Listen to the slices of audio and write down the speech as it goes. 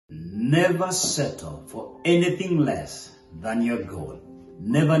Never settle for anything less than your goal.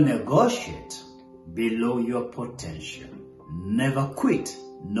 Never negotiate below your potential. Never quit,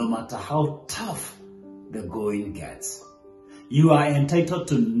 no matter how tough the going gets. You are entitled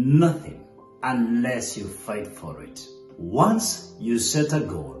to nothing unless you fight for it. Once you set a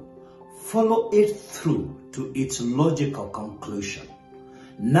goal, follow it through to its logical conclusion.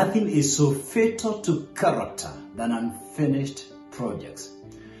 Nothing is so fatal to character than unfinished projects.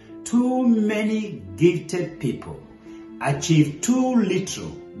 Too many gifted people achieve too little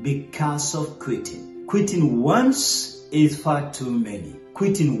because of quitting. Quitting once is far too many.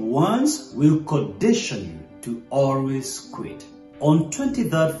 Quitting once will condition you to always quit. On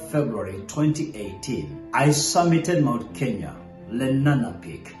 23rd February 2018, I summited Mount Kenya, Lenana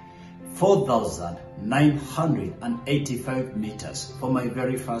Peak, 4,985 meters for my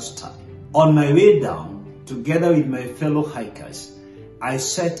very first time. On my way down, together with my fellow hikers, I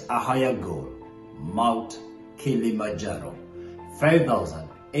set a higher goal, Mount Kilimanjaro,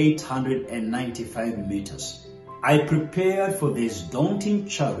 5,895 meters. I prepared for this daunting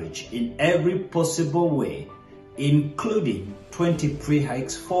challenge in every possible way, including 20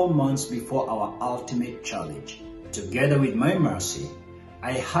 pre-hikes 4 months before our ultimate challenge. Together with my mercy,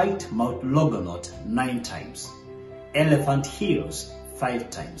 I hiked Mount Logonot 9 times, Elephant Hills 5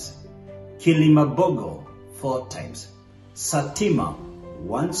 times, Kilimanjaro 4 times, Satima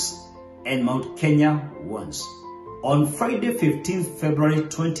once, and Mount Kenya once. On Friday 15th February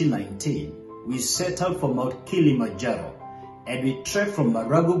 2019, we set out for Mount Kilimanjaro and we trekked from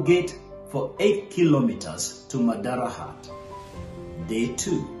Marago Gate for 8 kilometers to Madara Hat. Day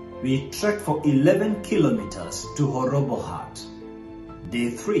 2, we trekked for 11 kilometers to Horobo Hat. Day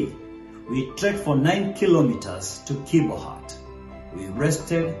 3, we trekked for 9 kilometers to Kibo Hat. We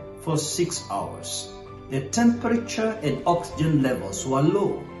rested for 6 hours. The temperature and oxygen levels were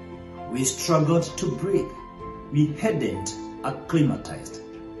low. We struggled to breathe. We hadn't acclimatized.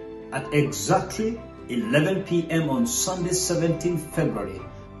 At exactly 11 p.m. on Sunday 17th February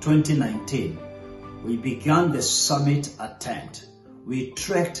 2019, we began the summit attempt. We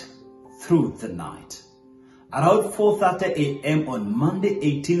trekked through the night. Around 4:30 a.m. on Monday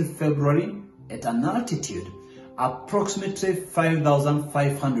 18th February, at an altitude approximately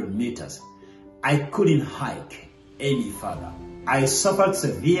 5,500 meters, I couldn't hike any further. I suffered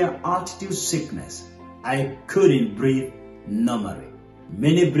severe altitude sickness. I couldn't breathe normally.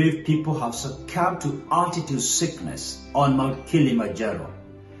 Many brave people have succumbed to altitude sickness on Mount Kilimanjaro.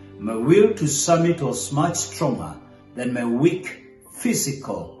 My will to summit was much stronger than my weak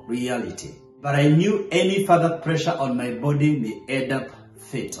physical reality. But I knew any further pressure on my body may end up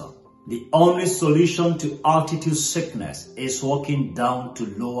fatal. The only solution to altitude sickness is walking down to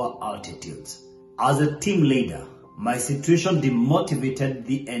lower altitudes. As a team leader, my situation demotivated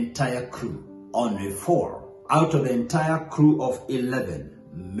the entire crew. Only 4 out of the entire crew of 11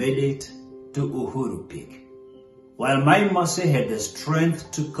 made it to Uhuru Peak. While my mercy had the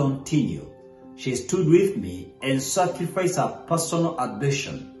strength to continue, she stood with me and sacrificed her personal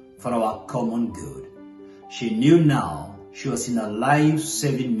ambition for our common good. She knew now she was in a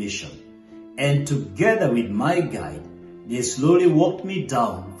life-saving mission, and together with my guide, they slowly walked me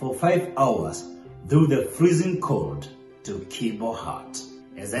down for 5 hours through the freezing cold to Kibo Hat.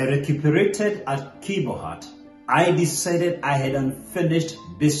 As I recuperated at Kibo Hat, I decided I had unfinished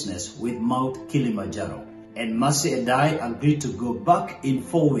business with Mount Kilimanjaro, and Mercy and I agreed to go back in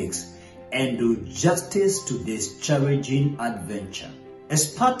 4 weeks and do justice to this challenging adventure. As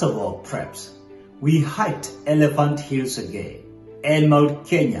part of our preps, we hiked Elephant Hills again and Mount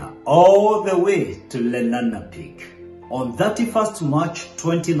Kenya all the way to Lenana Peak. On 31st March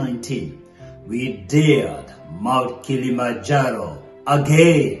 2019, we dared Mount Kilimanjaro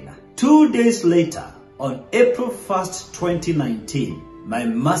again. 2 days later, on April 1st, 2019, my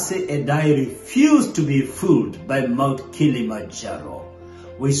mercy and I refused to be fooled by Mount Kilimanjaro.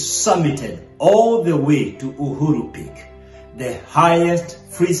 We summited all the way to Uhuru Peak, the highest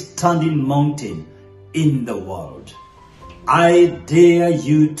freestanding mountain in the world. I dare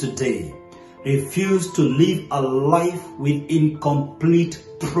you today, refuse to live a life with incomplete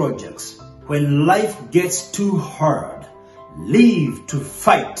projects. When life gets too hard, live to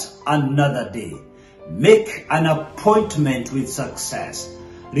fight another day. Make an appointment with success.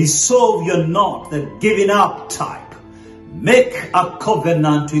 Resolve you're not the giving up type. Make a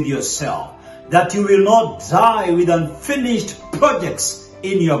covenant with yourself that you will not die with unfinished projects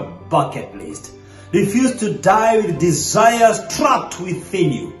in your bucket list. Refuse to die with desires trapped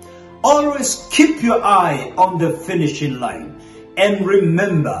within you. Always keep your eye on the finishing line. And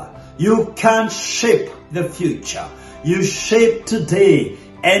remember, you can't shape the future. You shape today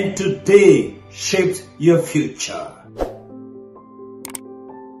and today shaped your future.